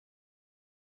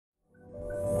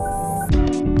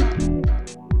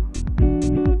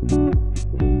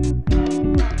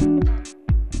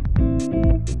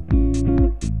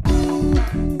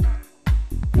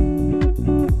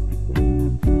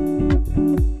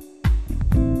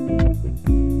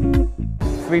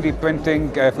3D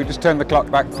printing, if we just turn the clock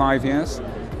back 5 years,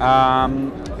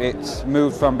 it's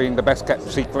moved from being the best kept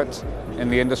secret in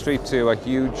the industry to a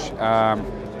huge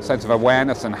sense of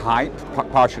awareness and hype,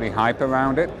 partially hype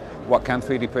around it. What can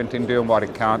 3D printing do and what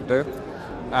it can't do.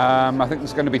 I think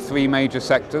there's going to be three major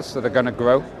sectors that are going to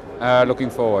grow looking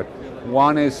forward.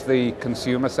 One is the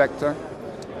consumer sector,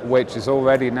 which is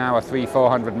already now a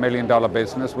 $300–400 million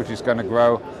business, which is going to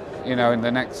grow, in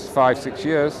the next 5–6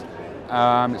 years.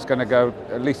 It's going to go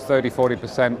at least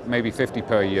 30–40%, maybe 50%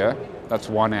 per year. That's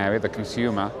one area, the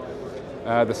consumer.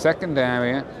 The second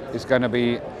area is going to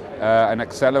be an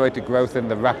accelerated growth in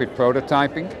the rapid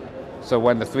prototyping. So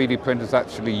when the 3D printer is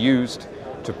actually used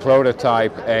to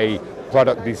prototype a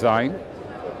product design,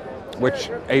 which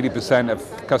 80%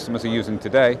 of customers are using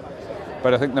today.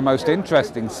 But I think the most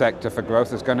interesting sector for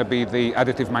growth is going to be the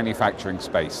additive manufacturing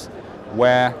space,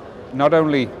 where not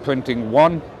only printing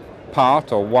one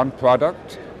part or one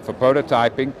product for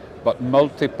prototyping, but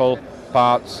multiple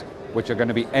parts which are going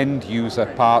to be end user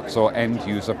parts or end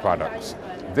user products.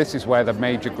 This is where the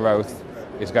major growth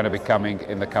is going to be coming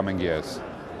in the coming years.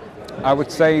 I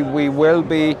would say we will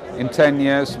be, in 10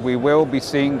 years, we will be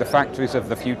seeing the factories of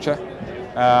the future,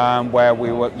 where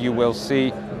you will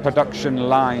see production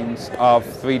lines of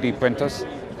 3D printers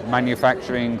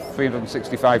manufacturing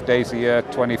 365 days a year,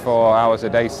 24 hours a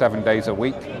day, 7 days a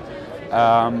week.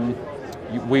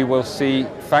 We will see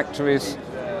factories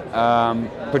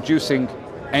producing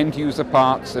end-user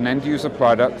parts and end-user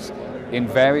products in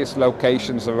various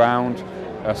locations around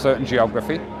a certain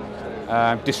geography.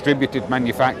 Distributed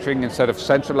manufacturing instead of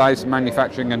centralized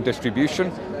manufacturing and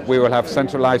distribution. We will have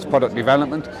centralized product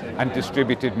development and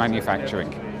distributed manufacturing.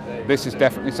 This is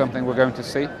definitely something we're going to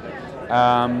see.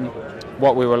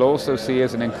 What we will also see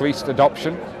is an increased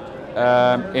adoption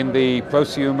in the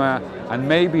prosumer, and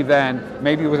maybe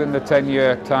within the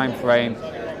 10-year time frame,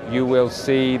 you will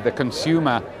see the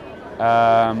consumer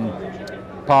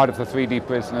part of the 3D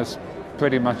business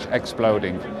pretty much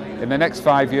exploding. In the next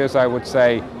 5 years, I would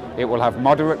say it will have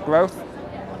moderate growth.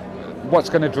 What's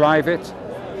going to drive it?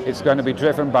 It's going to be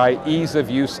driven by ease of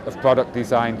use of product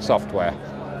design software.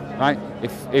 Right?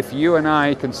 If you and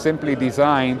I can simply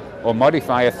design or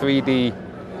modify a 3D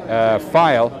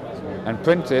file and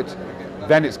print it,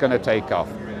 then it's going to take off.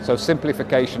 So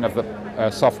simplification of the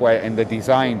software in the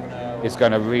design is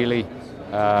going to really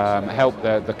help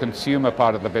the consumer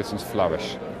part of the business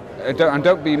flourish. And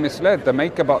don't be misled, the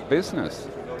MakerBot business,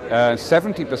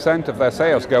 70% of their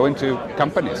sales go into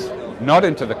companies, not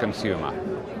into the consumer.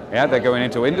 Yeah, they're going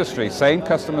into industry, same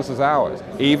customers as ours,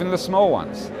 even the small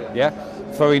ones. Yeah,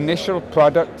 for initial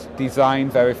product design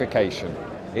verification.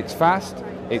 It's fast,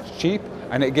 it's cheap,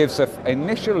 and it gives an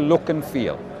initial look and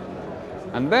feel.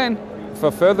 And then for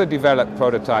further developed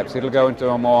prototypes, it'll go into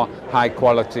a more high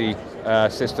quality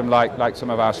system like some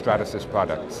of our Stratasys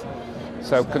products.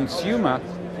 So consumer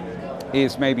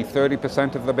is maybe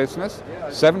 30% of the business,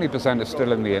 70% is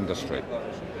still in the industry.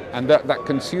 And that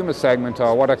consumer segment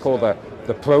are what I call the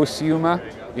prosumer.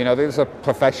 These are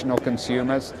professional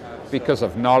consumers because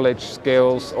of knowledge,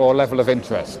 skills, or level of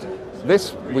interest.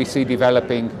 This we see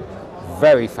developing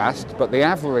very fast, but the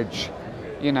average,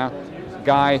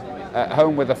 guy at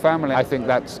home with a family, I think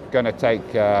that's going to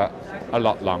take a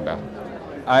lot longer.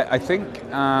 I think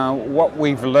what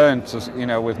we've learned,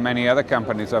 with many other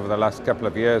companies over the last couple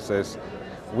of years is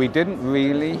we didn't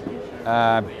really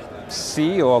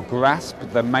see or grasp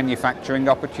the manufacturing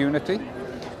opportunity,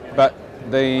 but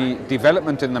the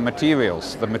development in the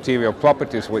materials, the material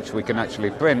properties which we can actually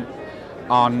print,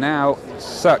 are now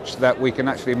such that we can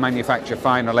actually manufacture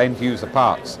final end user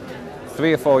parts.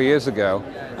 3 or 4 years ago,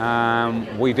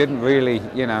 we didn't really,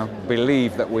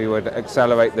 believe that we would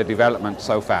accelerate the development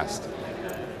so fast.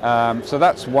 So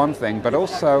that's one thing, but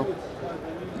also,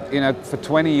 for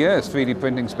 20 years 3D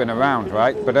printing's been around,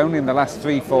 right? But only in the last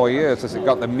 3–4 years has it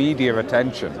got the media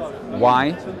attention.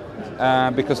 Why?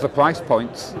 Because the price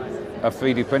points of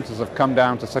 3D printers have come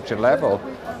down to such a level,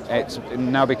 it's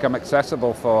now become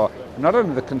accessible for not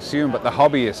only the consumer, but the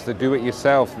hobbyists, the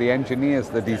do-it-yourself, the engineers,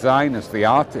 the designers, the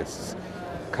artists.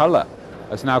 Color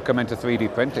has now come into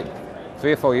 3D printing.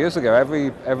 3 or 4 years ago,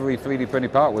 every 3D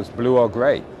printed part was blue or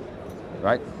gray,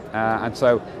 right?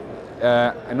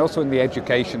 And also in the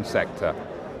education sector,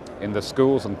 in the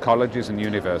schools and colleges and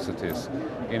universities,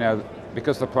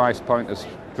 because the price point has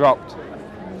dropped,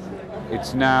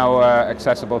 it's now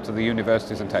accessible to the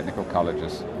universities and technical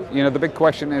colleges. The big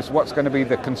question is what's going to be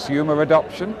the consumer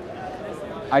adoption?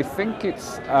 I think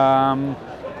it's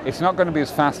not going to be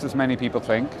as fast as many people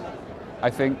think. I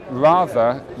think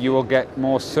rather you will get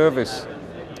more service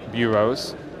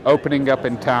bureaus opening up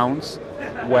in towns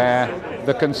where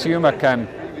the consumer can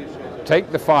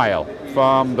take the file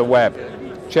from the web,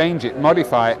 change it,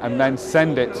 modify it, and then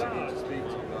send it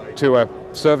to a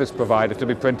service provider to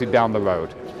be printed down the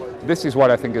road. This is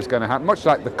what I think is going to happen, much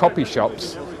like the copy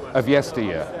shops of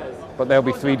yesteryear, but there'll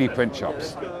be 3D print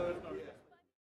shops.